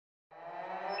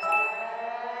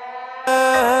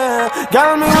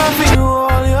Girl, me want for you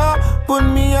all, yo. Put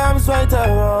me arms right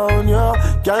around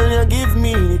you. Girl, you give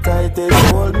me the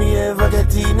tightest hold me ever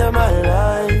get in my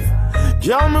life.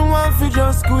 Girl, me want for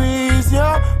just squeeze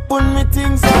you. Put me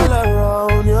things all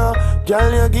around you.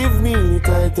 Girl, you give me the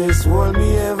tightest hold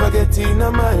me ever get in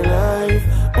my life.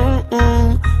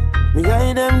 Me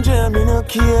guide them jam, me no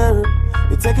care.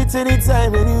 You take it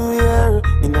anytime, anywhere.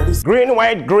 Green,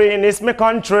 white, green is my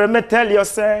country, me tell you,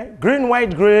 say. Green,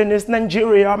 white, green is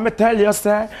Nigeria, me tell you,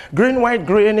 say. Green, white,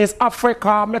 green is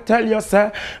Africa, me tell you,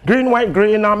 say. Green, white,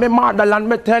 green are my motherland,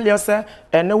 me tell you, say.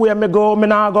 Anywhere me go, me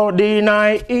nah go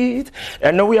deny it.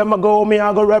 Anywhere me go, me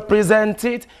I go represent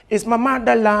it. It's my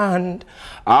motherland.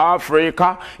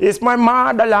 Africa is my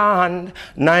motherland.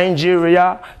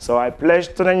 Nigeria, so I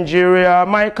pledge to Nigeria,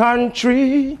 my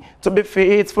country, to be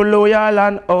faithful, loyal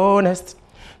and honest,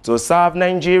 to serve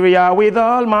Nigeria with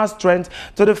all my strength,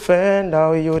 to defend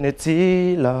our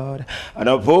unity, Lord, and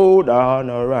uphold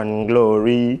honor and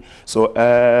glory. So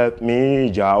help me,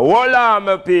 Jah. Hola,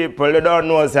 my people. You don't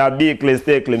know, say a big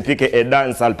clean, pick a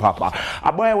dancehall papa.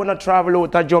 A boy wanna travel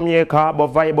out to Jamaica, but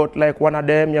vibe out like one of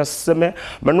them, you see me?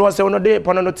 But know, say, on the day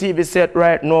on the TV set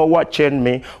right now watching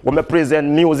me, when me present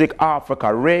Music Africa,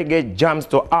 Reggae Jamz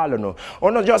to all of you.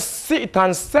 Wanna just sit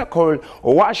and circle,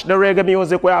 watch the reggae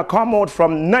music where I come out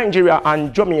from Nigeria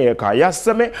and Jamaica. You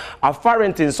see me? A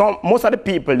foreign thing. Most of the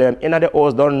people them in the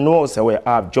house don't know, so we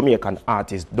have Jamaican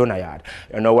artists done yard.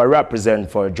 You know, we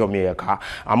represent for Jamaica.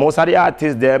 And most of the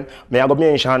artists them, may I go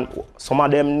mention some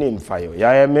of them name for you. You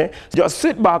hear me? Just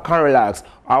sit back and relax.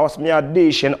 I was me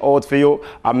audition out for you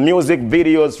music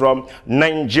videos from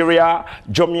Nigeria,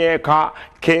 Jamaica,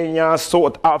 Kenya,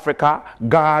 South Africa,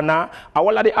 Ghana,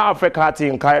 all of the Africa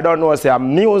thing. I don't know, say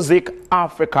Music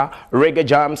Africa, Reggae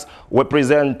Jamz, we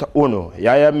present UNO. You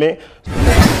hear me?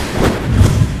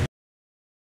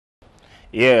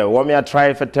 Yeah, what me I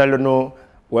try to tell you now,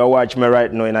 where watch me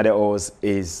right now in the house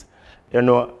is, you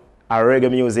know, a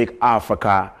Reggae Music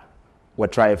Africa we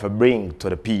try to bring to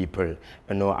the people,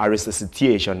 you know, a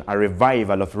resuscitation, a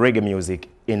revival of reggae music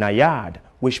in a yard,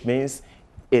 which means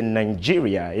in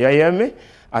Nigeria. You hear me?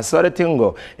 I saw the thing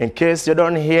go. In case you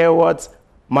don't hear what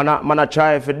man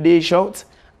try to dish out,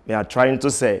 we are trying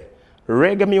to say,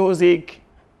 reggae music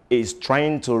is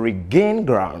trying to regain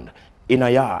ground in a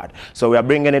yard. So we are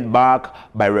bringing it back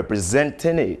by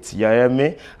representing it. You hear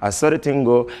me? I saw the thing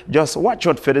go. Just watch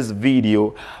out for this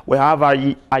video. We have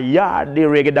a yard, the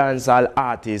reggae dancehall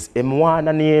artist, him one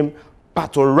name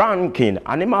Patoranking,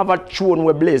 and him have a tune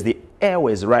we blaze the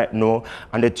airways right now,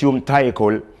 and the tune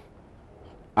titled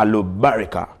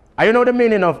Alubarika. And you know the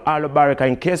meaning of Alubarika?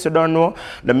 In case you don't know,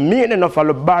 the meaning of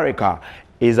Alubarika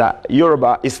is a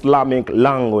Yoruba Islamic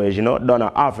language, you know, done in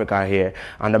Africa here.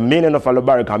 And the meaning of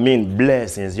Alubarika means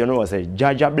blessings. You know, say,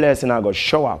 Jaja blessing are going to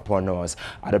show up on us.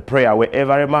 At the prayer where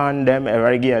every man, them,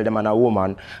 every girl, them and a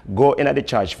woman go into the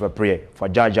church for prayer, for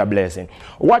Jaja blessing.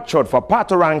 Watch out for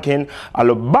Patoranking,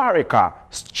 Alubarika,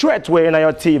 straight away in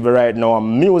your TV right now,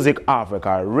 Music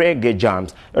Africa, Reggae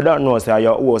Jamz. You don't know, say,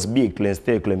 your host, big clean,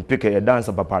 stay clean, pick a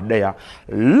dancer papa there.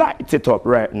 Light it up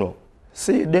right now.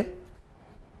 See it there?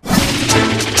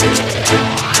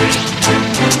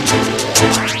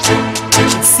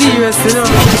 Serious, you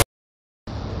know.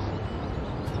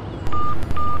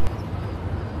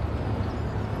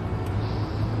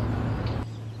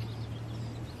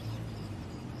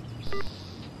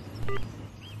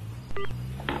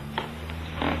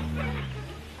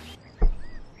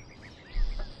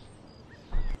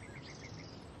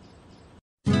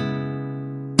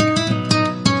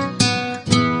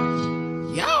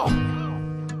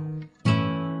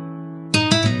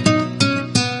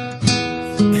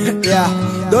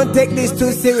 Yeah, don't take this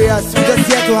too serious. We're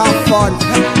just here to have fun.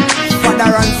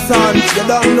 Father and son, you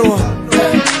don't know.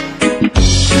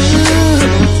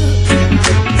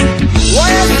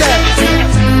 What is that?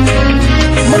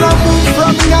 When I moved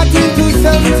from nothing to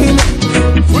something,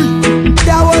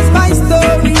 that was my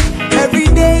story. Every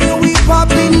day we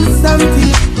popping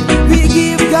something. We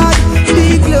give God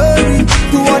the glory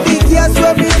to all the tears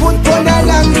where we put on a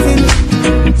long thing.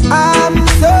 I'm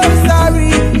so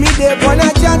sorry, me dey on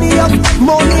a journey of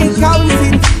money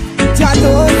counting.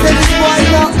 Jado say this boy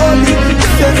not only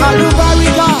say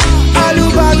Alubarika,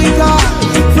 Alubarika,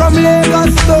 from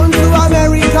Lagos down to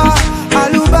America.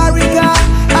 Alubarika,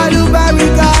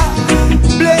 Alubarika,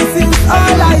 blessings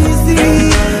all I see.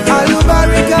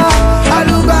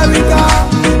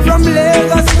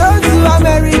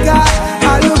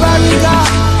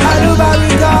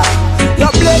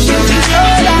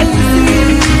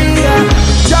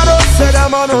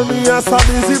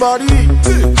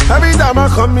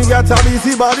 me got a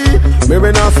busy body. Me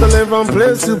been hustling from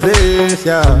place to place,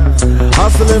 yeah.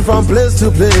 Hustling from place to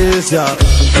place, yeah.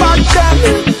 Back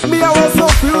then, me I was so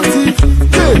filthy,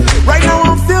 yeah. Right now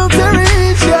I'm filthy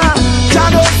rich, yeah.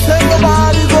 Shadow say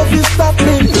nobody go fi stop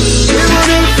me. Even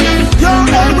if you're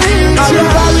a rich,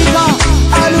 Alubarika,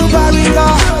 Alubarika.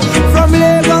 From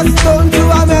Lagos down to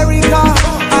America.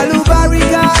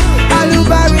 Alubarika,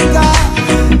 Alubarika.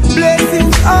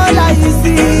 Blessings all I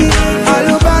see.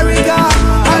 Alubarika,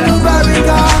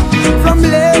 Alubarika. From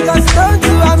Lagos down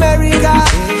to America.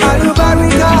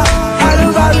 Alubarika,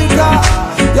 Alubarika.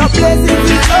 Your blessings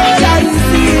is all I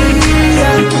see.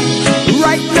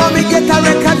 Right now me get a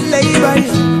record label.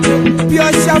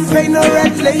 Pure champagne, no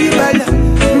red label.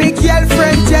 Me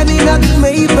girlfriend Jenny, not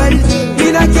Mabel. Me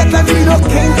not get a me no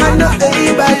king and no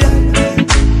able.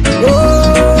 Oh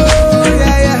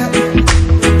yeah yeah.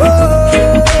 Oh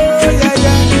yeah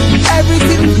yeah.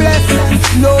 Everything blessed,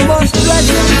 no more stress.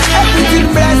 Everything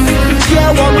blessed.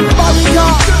 Yeah, one barika,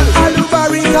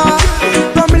 Alubarika.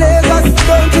 From Lagos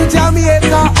down to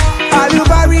Jamaica.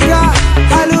 Alubarika,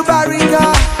 Alubarika.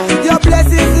 Your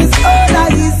blessings is all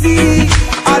I see.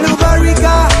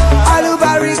 Alubarika,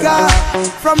 Alubarika.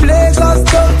 From Lagos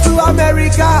down to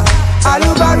America.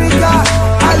 Alubarika,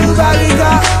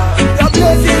 Alubarika. Your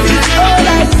blessings is all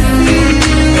I see.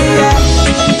 Yeah.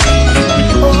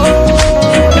 Oh,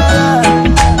 yeah.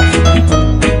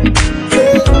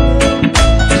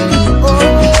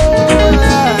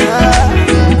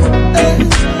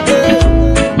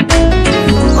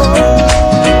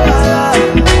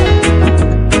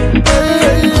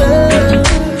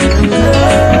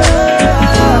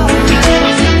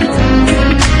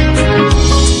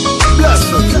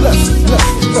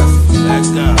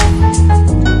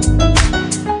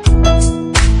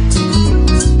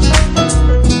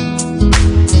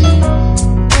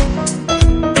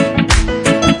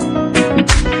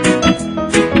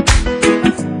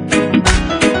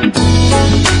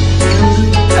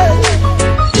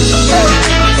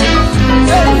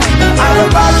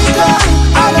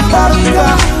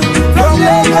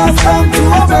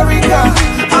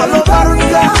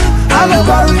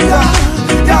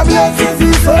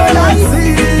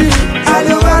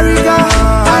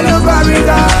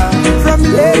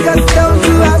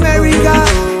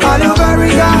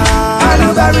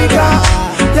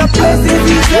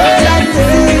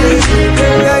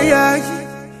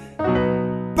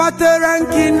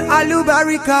 Patoranking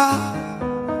Alubarika,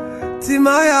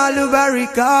 Timaya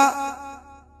Alubarika,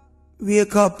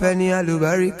 wake up any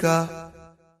Alubarika.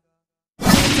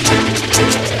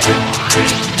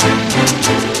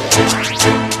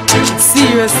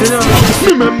 Serious enough.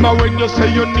 Remember when you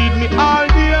say you need me all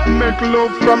day? Make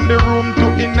love from the room to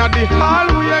inna the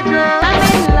hallway, girl. I'm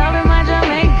in love with my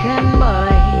Jamaican boy.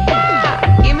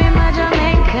 Give me my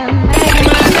Jamaican boy.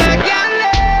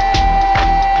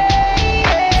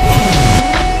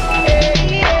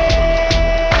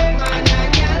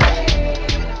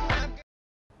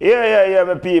 Yeah,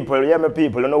 my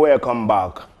people, you know welcome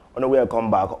back.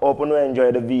 Hope you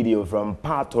enjoy the video from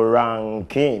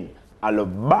Patoranking,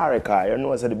 Alubarika. You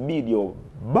know, so the video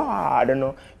bad, you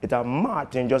know. It's a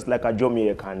Martin just like a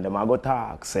Jamaican. Them I go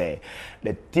talk, say.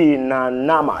 The Tina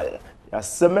Namal. You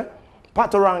see me?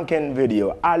 Patoranking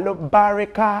video.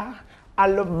 Alubarika,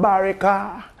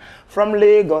 Alubarika. From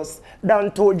Lagos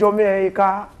down to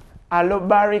Jamaica.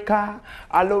 Alubarika,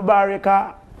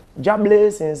 Alubarika. Job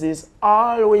blessings is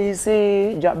all we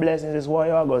see. Job blessings is what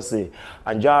you are going to see.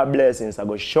 And job blessings are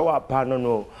going to show up, I don't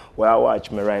know, where I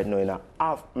watch me right now in a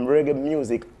Reggae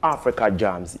Music Africa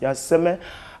Jams. You see me?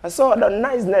 I saw the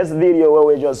niceness video where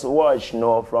we just watched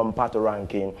now from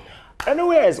Patoranking.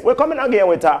 Anyways, we're coming again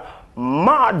with a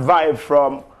mad vibe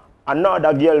from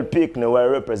another girl pick now where I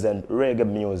represent reggae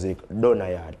music,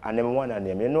 Donayard. And them one of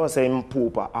them, you know, say him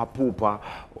Poopa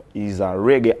is a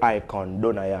reggae icon,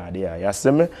 Donayard, yeah, you see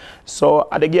me? So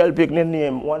the girl pick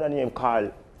name, one of them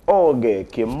called Oge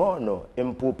Kimono.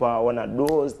 Him Poopa, one of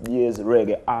those years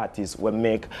reggae artists will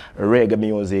make reggae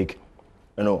music,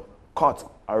 you know, cut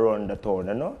around the town,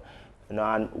 you know? And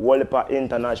all the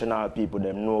international people,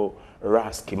 them know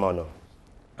Raggae Kimono.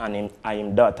 And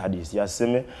I'm daughter this, you see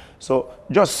me? So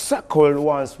just circle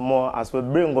once more as we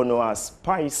bring on a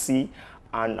spicy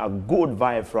and a good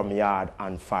vibe from yard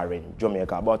and foreign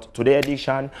Jamaica. But today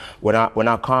edition, when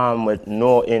I come with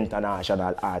no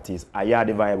international artists, I hear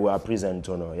the vibe we are present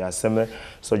to now, you see me?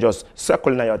 So just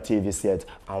circle in your TV set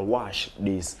and watch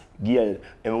this girl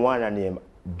in one name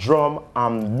drum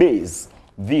and bass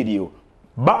video.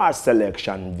 Bar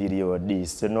selection video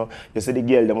this, you know. You see the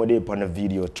girl them they on the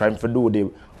video trying to do the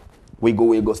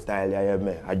wiggle style, yeah,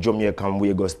 me. A Jamaican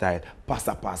wiggle style,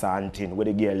 passa and thing, where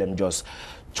the girl them just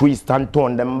twist and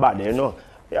turn them body, you know.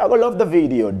 You're gonna love the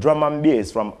video, drum and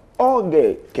bass from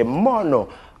Oge Kimono.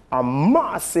 I'm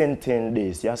massing thing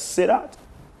this. You see that?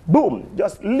 Boom,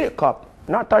 just lick up.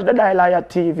 Not touch the dial of your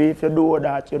TV. If you do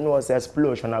that, you know it's an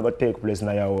explosion are gonna take place in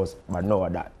your house. But know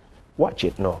that. Watch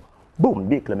it now. Boom,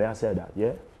 big let me I say that,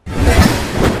 yeah?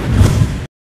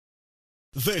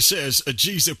 This is a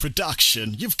Jamz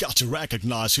production. You've got to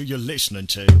recognize who you're listening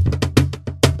to.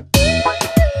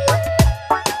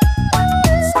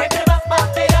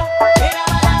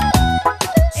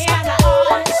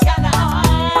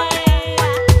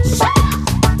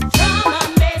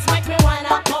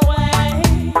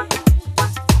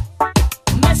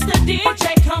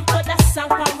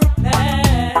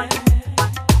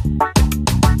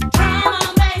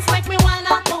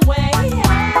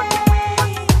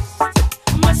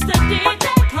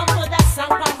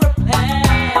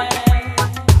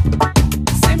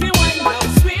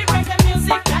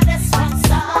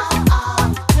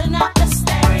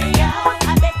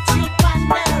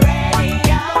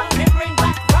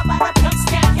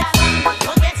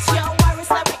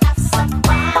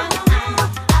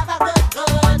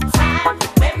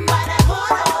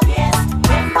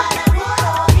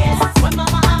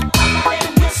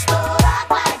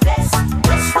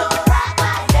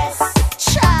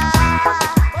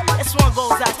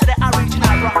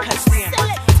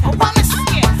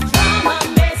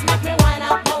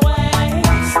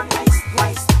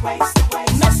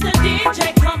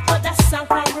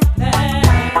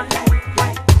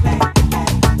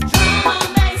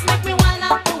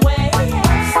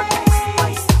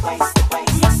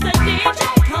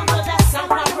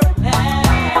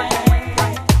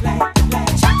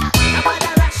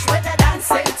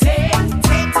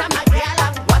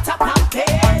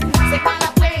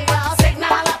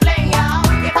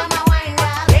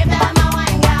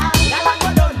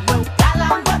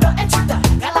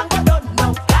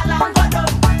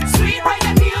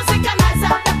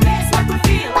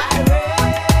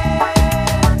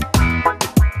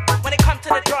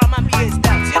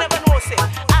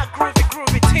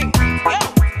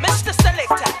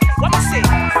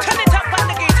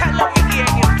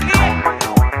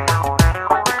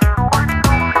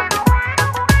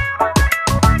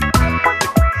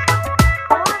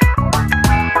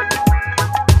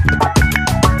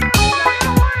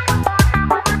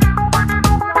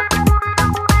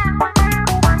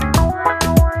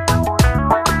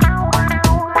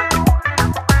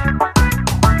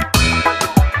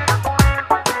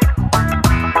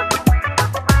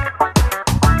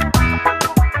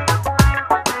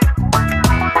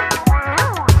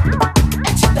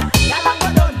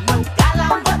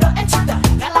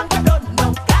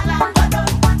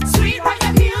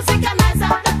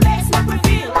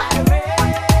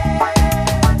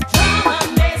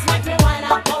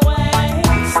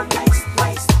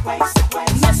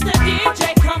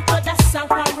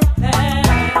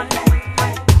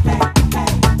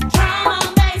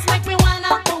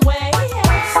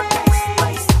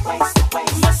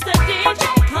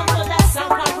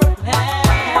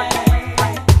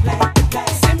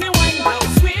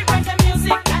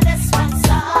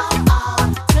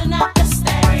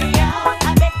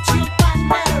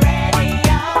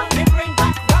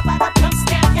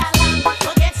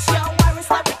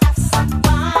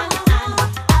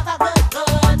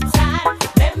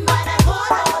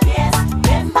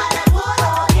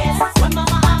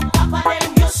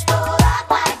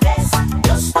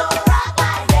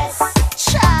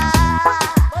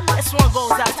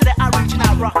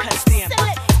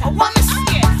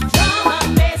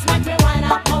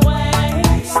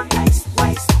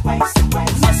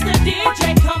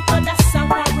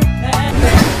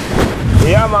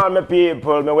 on, my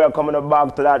people, me welcome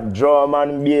back to that drum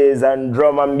and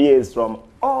bass from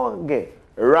Oge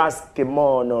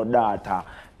Kimono data.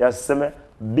 You see me?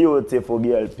 Beautiful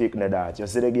girl pick me that. You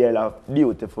see the girl are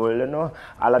beautiful, you know.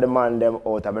 All of the man them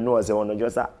out, I know say one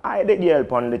just hide the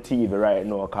girl on the TV right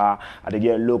now, car the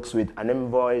girl looks sweet and them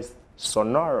voice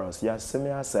sonorous. You see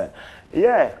me I say.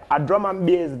 Yeah, a drum and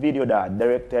bass video that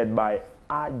directed by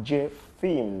Raggae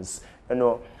Jamz, you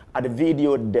know. The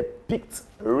video depicts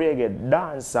reggae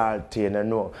dancehall thing, you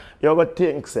know. You're going to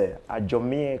think, say, a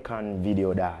Jamaican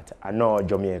video that. I know a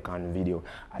Jamaican video.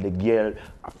 The girl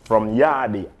from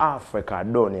Yardi, Africa,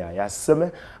 down here. You see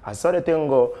me? I saw the thing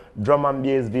go, drum and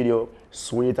bass video,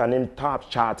 sweet and in top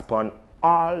chart on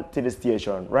all TV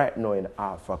stations right now in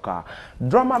Africa.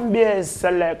 Drum and bass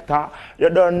selector, you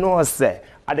don't know, say.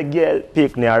 The girl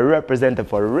pick me a representative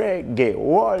for reggae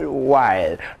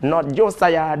worldwide. Not just a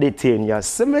Yardi thing, you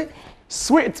see me?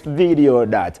 Sweet video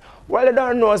that. Well, you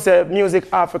don't know, say Music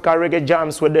Africa Reggae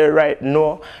Jamz with there right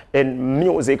now in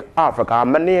Music Africa.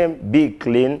 My name, be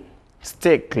clean,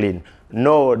 stay clean.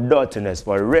 No dirtiness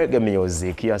for reggae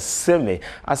music. You see me?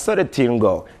 I saw the thing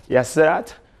go. You see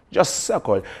that? Just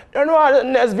circle. You know what the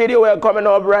next video we're coming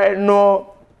up right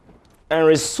now?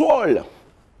 Henrisoul.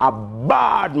 A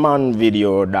bad man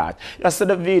video that. You see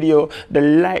the video, the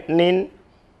lightning,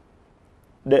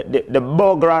 the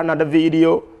background of the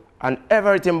video, and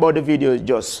everything about the video is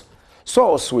just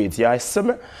so sweet. Yeah, see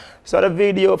me? So the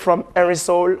video from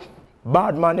Henrisoul,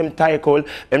 bad man him title,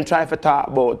 him try to talk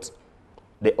about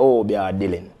the Obia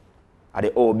dealing.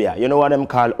 The Obia. You know what them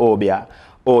call Obia?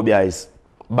 Obia is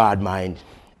bad mind,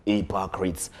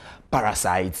 hypocrites,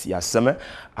 parasites, you see me?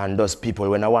 And those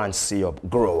people when I want to see you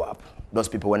grow up. Those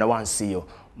people when I want to see you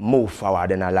move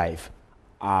forward in their life.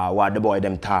 What the boy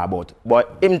them talk about.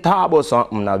 But him talk about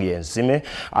something again, see me?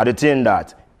 I the thing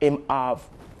that him have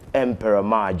Emperor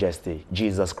Majesty,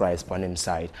 Jesus Christ on him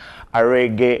side. A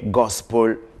reggae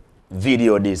gospel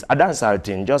video this. A dancehall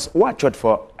thing. Just watch it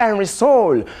for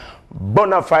Henrisoul.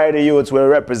 Bonafide youths will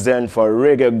represent for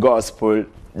reggae gospel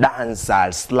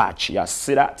dancehall slash. You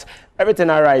see that?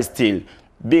 Everything alright still.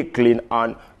 Big clean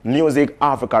on Music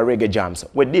Africa Reggae Jamz.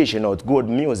 We're dishing out good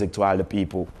music to all the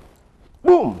people.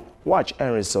 Boom! Watch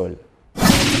Henrisoul.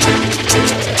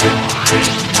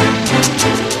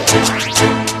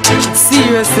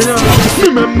 Serious, you know.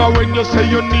 Remember when you say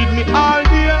you need me all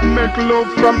day? Make love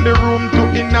from the room to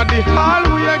inna the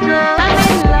hallway, girl. I'm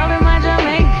in love with my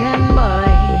Jamaican boy.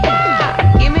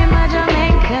 Give me my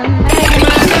Jamaican man.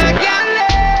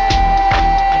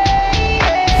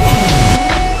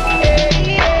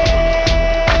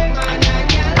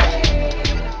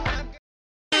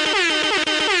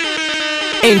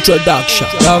 Introduction.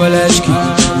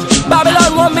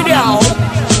 Babylon want me down.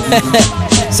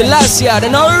 Selassie, the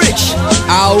not rich.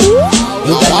 Ow.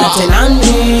 You got nothing on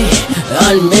me.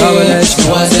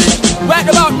 Right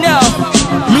about now,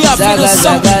 me have feel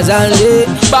something.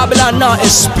 Babylon now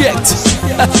expect.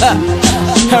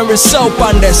 Henrisoul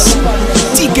on this,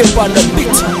 TK on the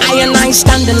beat. I and I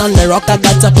standing on the rock, I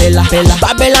got a pillar.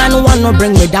 Babylon wanna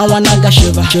bring me down, wanna go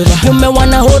shiver. You may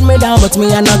wanna hold me down, but me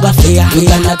I not go fear. You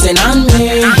got nothing on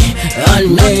me, on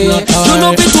me. You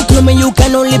know fit to kill me, you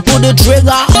can only pull the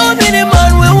trigger. Don't be the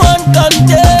man we want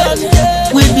content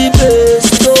with the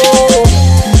best.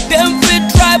 Them fit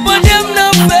try, but them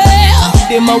not fair.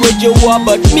 Them a with you war,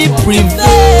 but me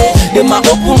prevail. Them a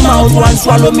open mouth, one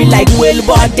swallow me like whale,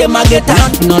 but them a get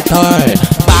out, not hard.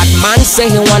 Bad man say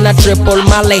he wanna triple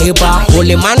my labor.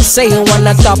 Holy man say he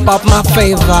wanna top up my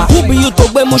favor. Who be you to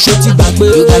be mo shoti bagbe?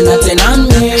 You got nothing on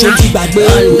me. Shoti bagbe.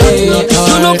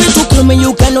 You know fit to kill me,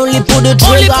 you can only pull the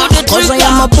trigger. Cause I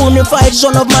am a bona fide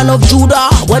son of man of Judah.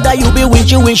 Whether you be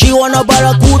winchy, or a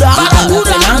barracuda. You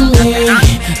got nothing on me,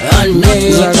 on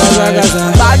me.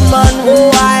 Bad man,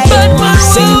 oh I.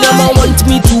 Say them I want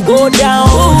me to go down,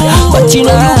 but you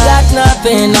know you got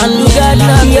nothing on me.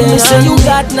 Hear me say you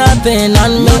got nothing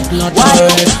on me. Why?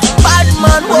 Bad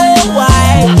man, oh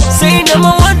why? Say them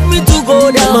I want me to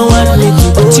go down,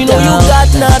 but you know you got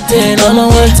nothing on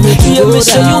me. Hear me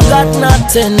say you got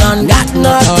nothing on, nothing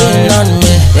on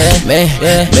me.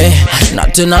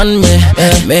 Nothing on me.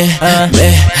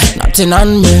 Nothing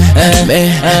on me.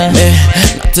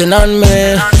 Nothing on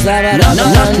me.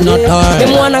 Not hard.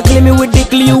 Them wanna claim me with the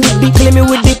claim me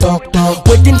with the talk.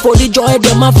 Waiting for the joy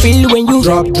them I feel when you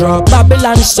drop.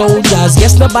 Babylon soldiers,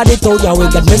 yes nobody told ya we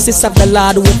got messages of the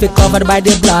Lord we be covered by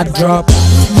the blood drop.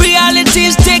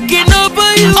 Reality is taking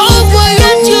over you. All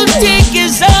what you think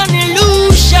is an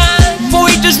illusion. For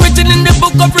it is written in the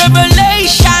book of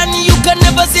Revelation, you can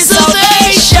never see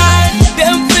salvation.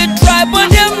 Them fit try but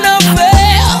them not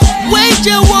fair. Wage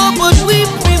a war but we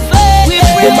prevail.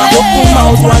 Them a open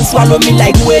mouth, one swallow me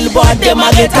like whale, but them a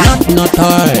get out, not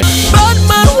hard. Bad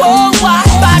man, oh why?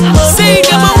 Bad man, say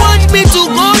them a want me to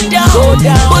go down,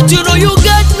 but you know you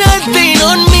got nothing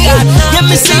on me. Yeah,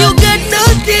 me say you got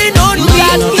nothing on me.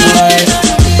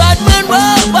 Bad man,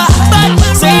 oh why? Bad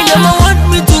man, say them a want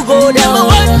me to go down,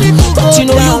 but you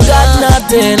know you got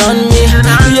nothing on me.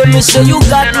 Yeah, me say you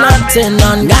got nothing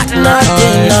on, nothing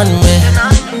on me.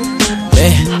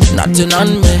 Nothing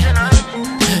on me.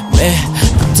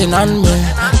 Nothing on me,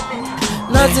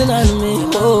 nothing on me,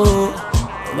 oh.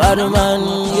 Bad man,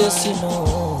 yes you know.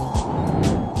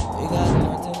 You got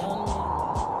nothing on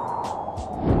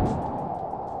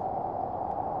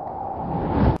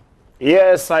me.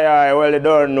 Yes, I well, you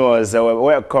don't know, so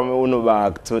welcome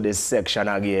back to this section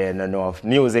again of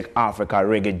Music Africa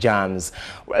Reggae Jamz.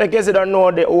 Well, in case you don't know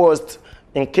the host,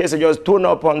 in case you just tune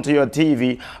up onto your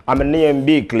TV, I'm a name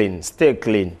Be Clean, Stay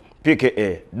Clean.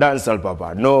 PKA, Dancehall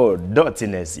Papa, no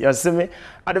dirtiness. You see me?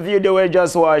 At the video we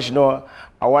just watched, no,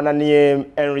 I want to name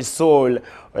Henrisoul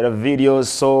with a video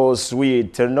so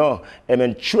sweet, you know, an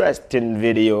interesting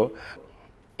video.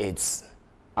 It's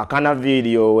a kind of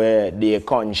video where they're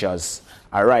conscious,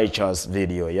 a righteous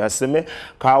video. You see me?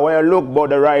 Because when you look about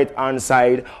the right hand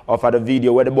side of the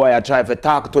video where the boy try to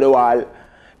talk to the wall,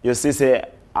 you see, say,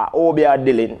 Oge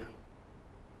Dylan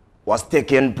was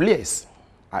taking place.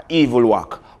 An evil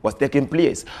work was taking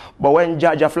place. But when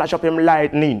Jaja flash up him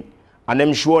lightning and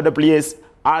them show the place,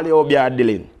 all the Oge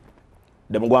Dylan,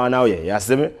 them go on away, you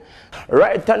see me?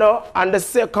 Right now, and the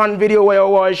second video where you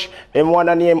watch, him one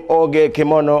named Oge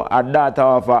Kimono, a daughter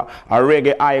of a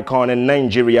reggae icon in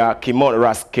Nigeria,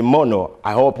 Raggae Kimono.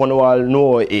 I hope you all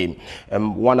know him.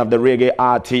 One of the reggae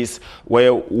artists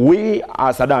where we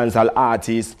as a dancehall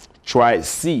artist try to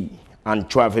see and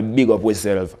try to big up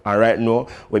ourselves. And right now,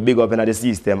 we big up in the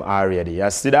system already. You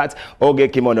see that?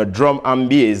 Oge Kimono, drum and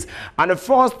bass. And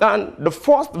the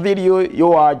first video you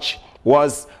watch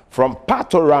was from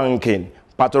Patoranking.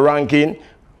 Patoranking,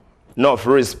 enough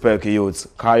respect youths,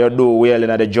 because you do well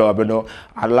in the job, you know,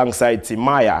 alongside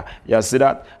Timaya. You see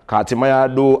that? Because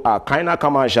Timaya do a kind of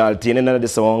commercial thing in the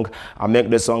song and make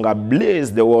the song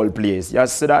blaze the whole place. You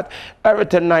see that?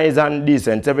 Everything nice and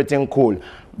decent, everything cool.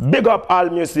 Big up All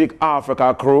Music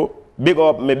Africa crew. Big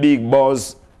up my big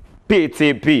boss,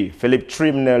 PTP, Philip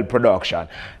Trimnell Production.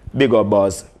 Big up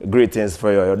boss, greetings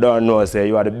for you. You don't know, say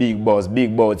you are the big boss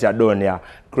you're doing here.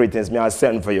 Greetings, me I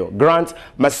send for you. Grant,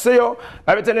 I see you.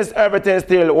 Everything is everything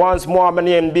still. Once more, my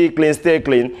name be clean, stay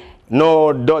clean.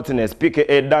 No dirtiness.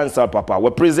 PKA Dancehall Papa. We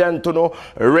present to know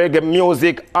Reggae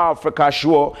Music Africa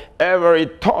show every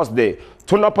Thursday.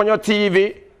 Turn up on your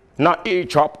TV, not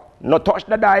each up, not touch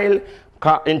the dial.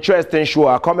 Interesting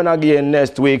show coming again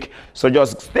next week. So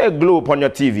just stay glued on your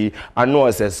TV and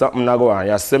know say something not go on.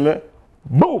 You see me?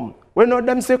 Boom! We know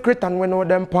them secret and we know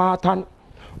them pattern.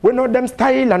 We know them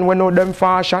style and we know them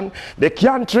fashion. They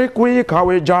can't trick we cause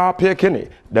we jaw picking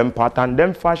it. Them pattern,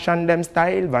 them fashion, them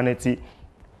style, vanity.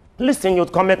 Listen,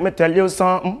 youth, come make me tell you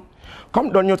something.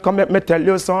 Come down, youth, come make me tell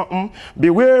you something.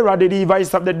 Beware of the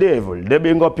device of the devil. They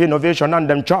bring up innovation and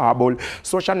them trouble.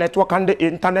 Social network and the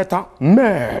internet are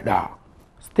murder.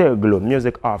 Stay glued.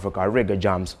 Music Africa, Reggae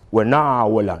Jamz. We're now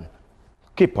Holland.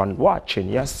 Keep on watching,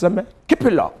 yes, sir? Keep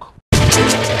it locked.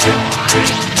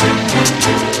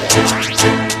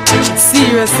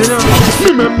 Serious, you know.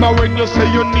 Remember when you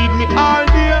say you need me all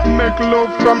day? Make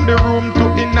love from the room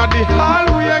to inna the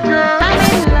hallway, girl. I'm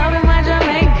in love with my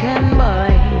Jamaican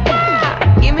boy.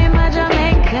 Give me my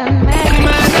Jamaican man.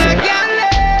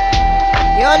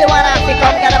 You only wanna pick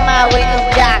up the my way